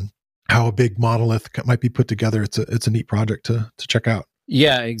design and how a big monolith might be put together. It's a neat project to check out.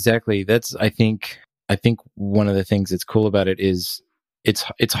 Yeah, exactly. That's, I think one of the things that's cool about it is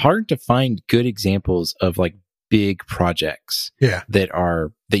it's hard to find good examples of like big projects that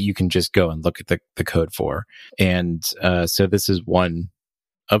you can just go and look at the code for. And so this is one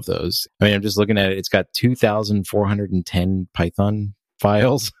of those. I mean, I'm just looking at it. It's got 2,410 Python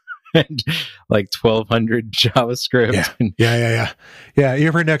files and like 1,200 JavaScript. Yeah.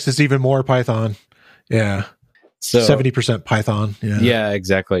 Here next is even more Python. Yeah. So 70% Python. Yeah,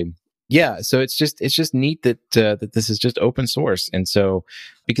 exactly. Yeah, so it's just neat that that this is just open source. And so,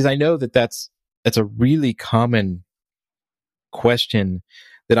 because I know that's a really common question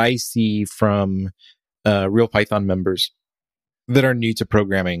that I see from real Python members that are new to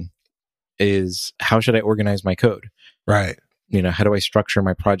programming is, how should I organize my code? Right. How do I structure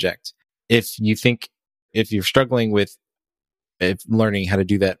my project? If you're struggling with learning how to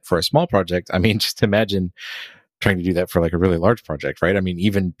do that for a small project, I mean, just imagine trying to do that for like a really large project, right? I mean,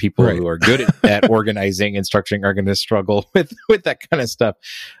 even people who are good at organizing and structuring are going to struggle with that kind of stuff.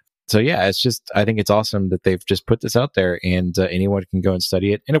 So yeah, I think it's awesome that they've just put this out there, and anyone can go and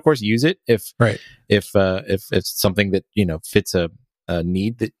study it, and of course use it if it's something that fits a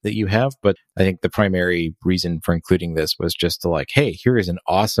need that you have. But I think the primary reason for including this was just to like, hey, here is an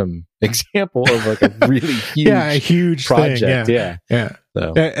awesome example of like a really huge project. Yeah.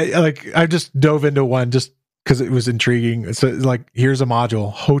 So like, I just dove into one just because it was intriguing. So like, here's a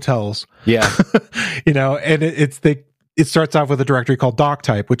module, hotels. Yeah. And it starts off with a directory called doc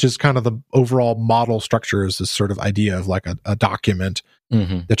type, which is kind of the overall model structure, is this sort of idea of like a document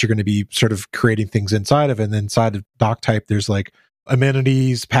that you're going to be sort of creating things inside of. And then inside of doc type, there's like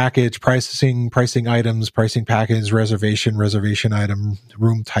amenities, package, pricing items, pricing package, reservation item,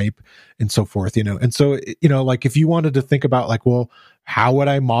 room type, and so forth, And so, like, if you wanted to think about like, well, how would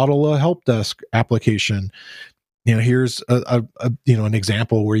I model a help desk application? Here's an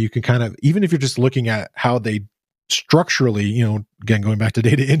example where you can kind of, even if you're just looking at how they structurally, again, going back to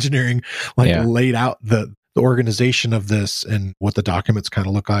data engineering, laid out the organization of this and what the documents kind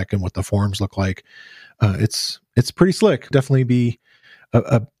of look like and what the forms look like. It's pretty slick. Definitely be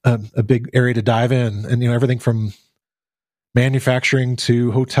a big area to dive in, and everything from manufacturing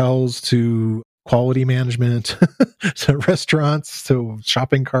to hotels to quality management to restaurants to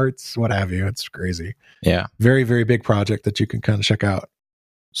shopping carts, what have you. It's crazy. Yeah, very, very big project that you can kind of check out.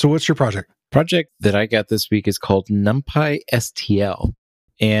 So, what's your project? Project that I got this week is called NumPy STL,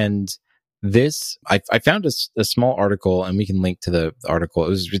 and this I found a small article, and we can link to the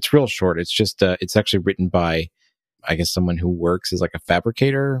article. It's real short. It's just it's actually written by, I guess, someone who works as like a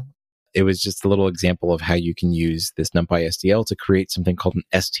fabricator. It was just a little example of how you can use this NumPy STL to create something called an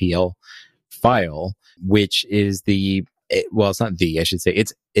STL file, which is it's not I should say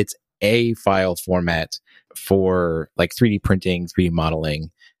it's a file format for like 3D printing, 3D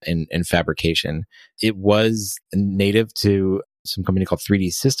modeling, and fabrication. It was native to some company called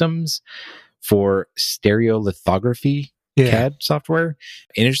 3D Systems for stereolithography CAD software.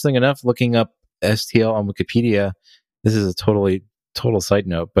 And interesting enough, looking up STL on Wikipedia, this is a total side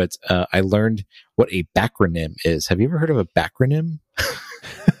note, but I learned what a backronym is. Have you ever heard of a backronym?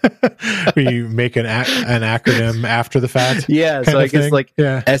 Where you make an acronym after the fact. Yeah, so I guess thing? like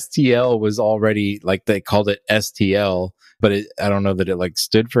Yeah. STL was already like they called it STL, but I don't know that it like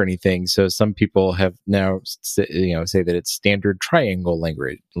stood for anything. So some people have now say that it's standard triangle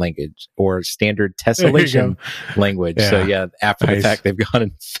language or standard tessellation language. Yeah. So yeah, after the Nice. fact, they've gone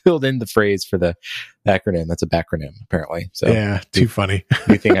and filled in the phrase for the acronym. That's a backronym apparently. So yeah, too funny.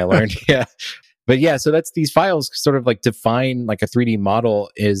 New thing I learned. Yeah. But yeah, so that's these files sort of like define like a 3D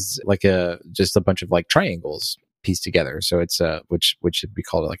model is like just a bunch of like triangles pieced together. So it's which should be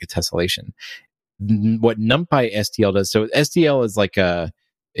called like a tessellation. What NumPy STL does, so STL is like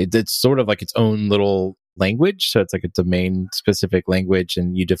it's sort of like its own little language. So it's like a domain specific language,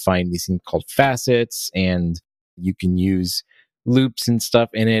 and you define these things called facets, and you can use loops and stuff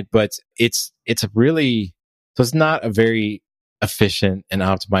in it. But it's not a very efficient and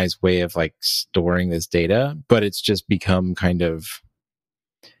optimized way of like storing this data, but it's just become kind of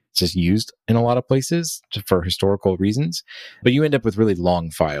just used in a lot of places for historical reasons. But you end up with really long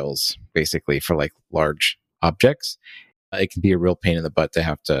files basically for like large objects. It can be a real pain in the butt to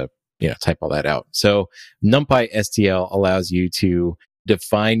have to type all that out. So NumPy STL allows you to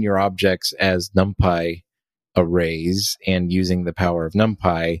define your objects as NumPy arrays and using the power of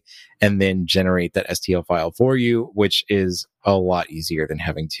NumPy, and then generate that STL file for you, which is a lot easier than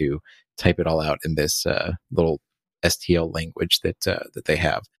having to type it all out in this little STL language that they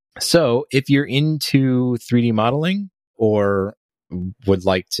have. So if you're into 3D modeling or would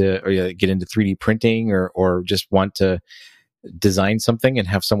like to get into 3D printing or just want to design something and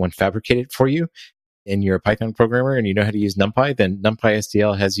have someone fabricate it for you, and you're a Python programmer and you know how to use NumPy, then NumPy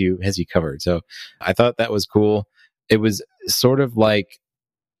STL has you covered. So I thought that was cool. It was sort of like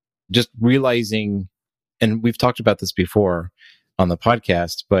just realizing, and we've talked about this before on the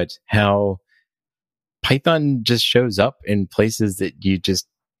podcast, but how Python just shows up in places that you just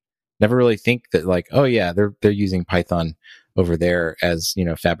never really think that like, oh yeah, they're using Python over there as,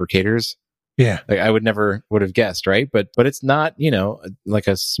 fabricators. Yeah. Like I would have guessed, right? But it's not, like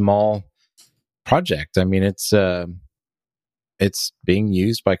a small project. I mean, it's being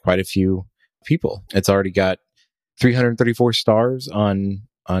used by quite a few people. It's already got 334 stars on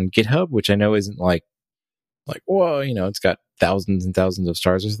GitHub, which I know isn't like whoa, it's got thousands and thousands of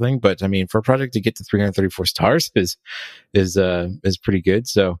stars or something. But I mean, for a project to get to 334 stars is pretty good.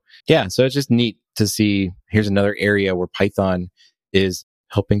 So yeah, so it's just neat to see. Here's another area where Python is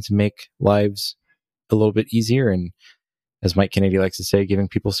helping to make lives a little bit easier, and as Mike Kennedy likes to say, giving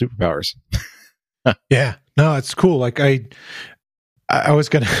people superpowers. Yeah, no, it's cool. Like I was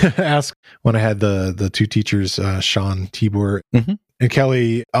going to ask when I had the two teachers, Sean Tibor and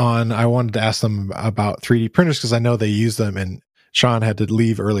Kelly on, I wanted to ask them about 3D printers because I know they use them, and Sean had to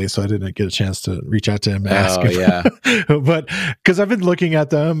leave early, so I didn't get a chance to reach out to him and ask him. Yeah. But because I've been looking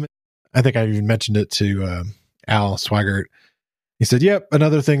at them, I think I even mentioned it to Al Swigert. He said, yep,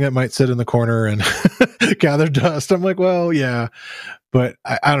 another thing that might sit in the corner and gather dust. I'm like, well, yeah. But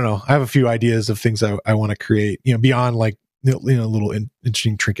I don't know. I have a few ideas of things I want to create, beyond like, little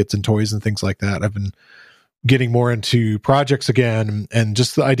interesting trinkets and toys and things like that. I've been getting more into projects again, and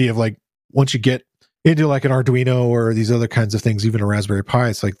just the idea of like, once you get into like an Arduino or these other kinds of things, even a Raspberry Pi,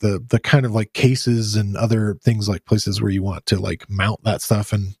 it's like the kind of like cases and other things, like places where you want to like mount that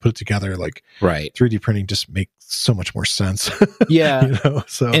stuff and put it together. Like, right. 3D printing just makes so much more sense. Yeah.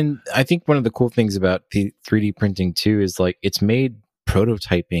 So, and I think one of the cool things about the 3D printing too is like it's made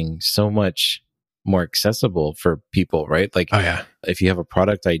prototyping so much more accessible for people, right? Like, oh yeah, if you have a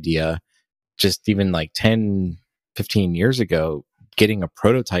product idea, just even like 10, 15 years ago, getting a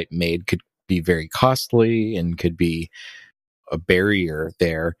prototype made could be very costly and could be a barrier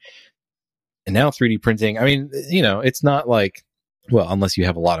there. And now 3D printing, I mean, it's not like, well, unless you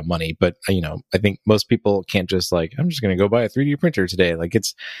have a lot of money, but I think most people can't just like, I'm just going to go buy a 3D printer today. Like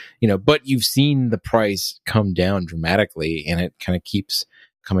it's, but you've seen the price come down dramatically, and it kind of keeps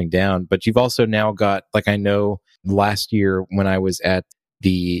coming down. But you've also now got, like, I know last year when I was at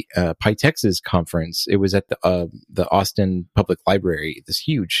the PyTexas conference, it was at the Austin Public Library, this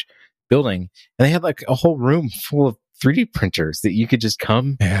huge building, and they had like a whole room full of 3D printers that you could just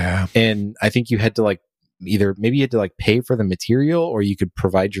come. Yeah. And I think you had to like maybe you had to like pay for the material, or you could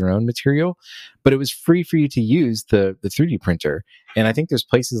provide your own material, but it was free for you to use the 3D printer. And I think there's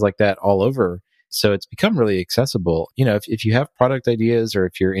places like that all over. So it's become really accessible. If you have product ideas, or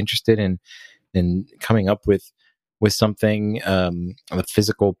if you're interested in coming up with something, a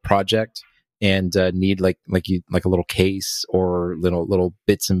physical project, and need like a little case or little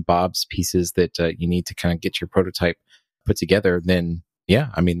bits and bobs pieces that you need to kind of get your prototype put together, then yeah,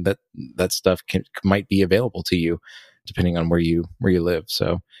 I mean that stuff might be available to you depending on where you live.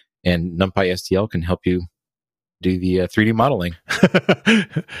 So, and NumPy STL can help you do the 3D modeling.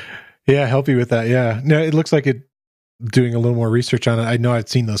 Yeah, help you with that. Yeah, no, it looks like it. Doing a little more research on it, I know I'd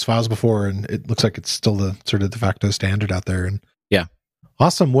seen those files before, and it looks like it's still the sort of de facto standard out there. And yeah,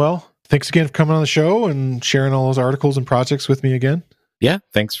 awesome. Well, thanks again for coming on the show and sharing all those articles and projects with me again. Yeah,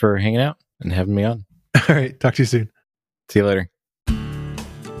 thanks for hanging out and having me on. All right, talk to you soon. See you later.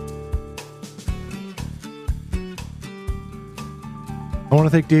 I want to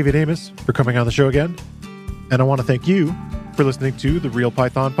thank David Amos for coming on the show again, and I want to thank you for listening to the Real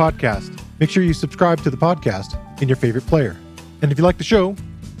Python podcast. Make sure you subscribe to the podcast in your favorite player. And if you like the show,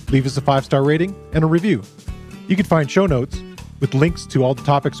 leave us a 5-star rating and a review. You can find show notes with links to all the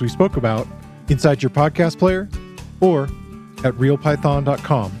topics we spoke about inside your podcast player or at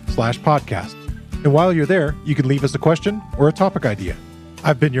realpython.com/podcast. And while you're there, you can leave us a question or a topic idea.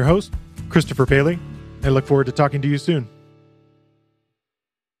 I've been your host, Christopher Paley, and I look forward to talking to you soon.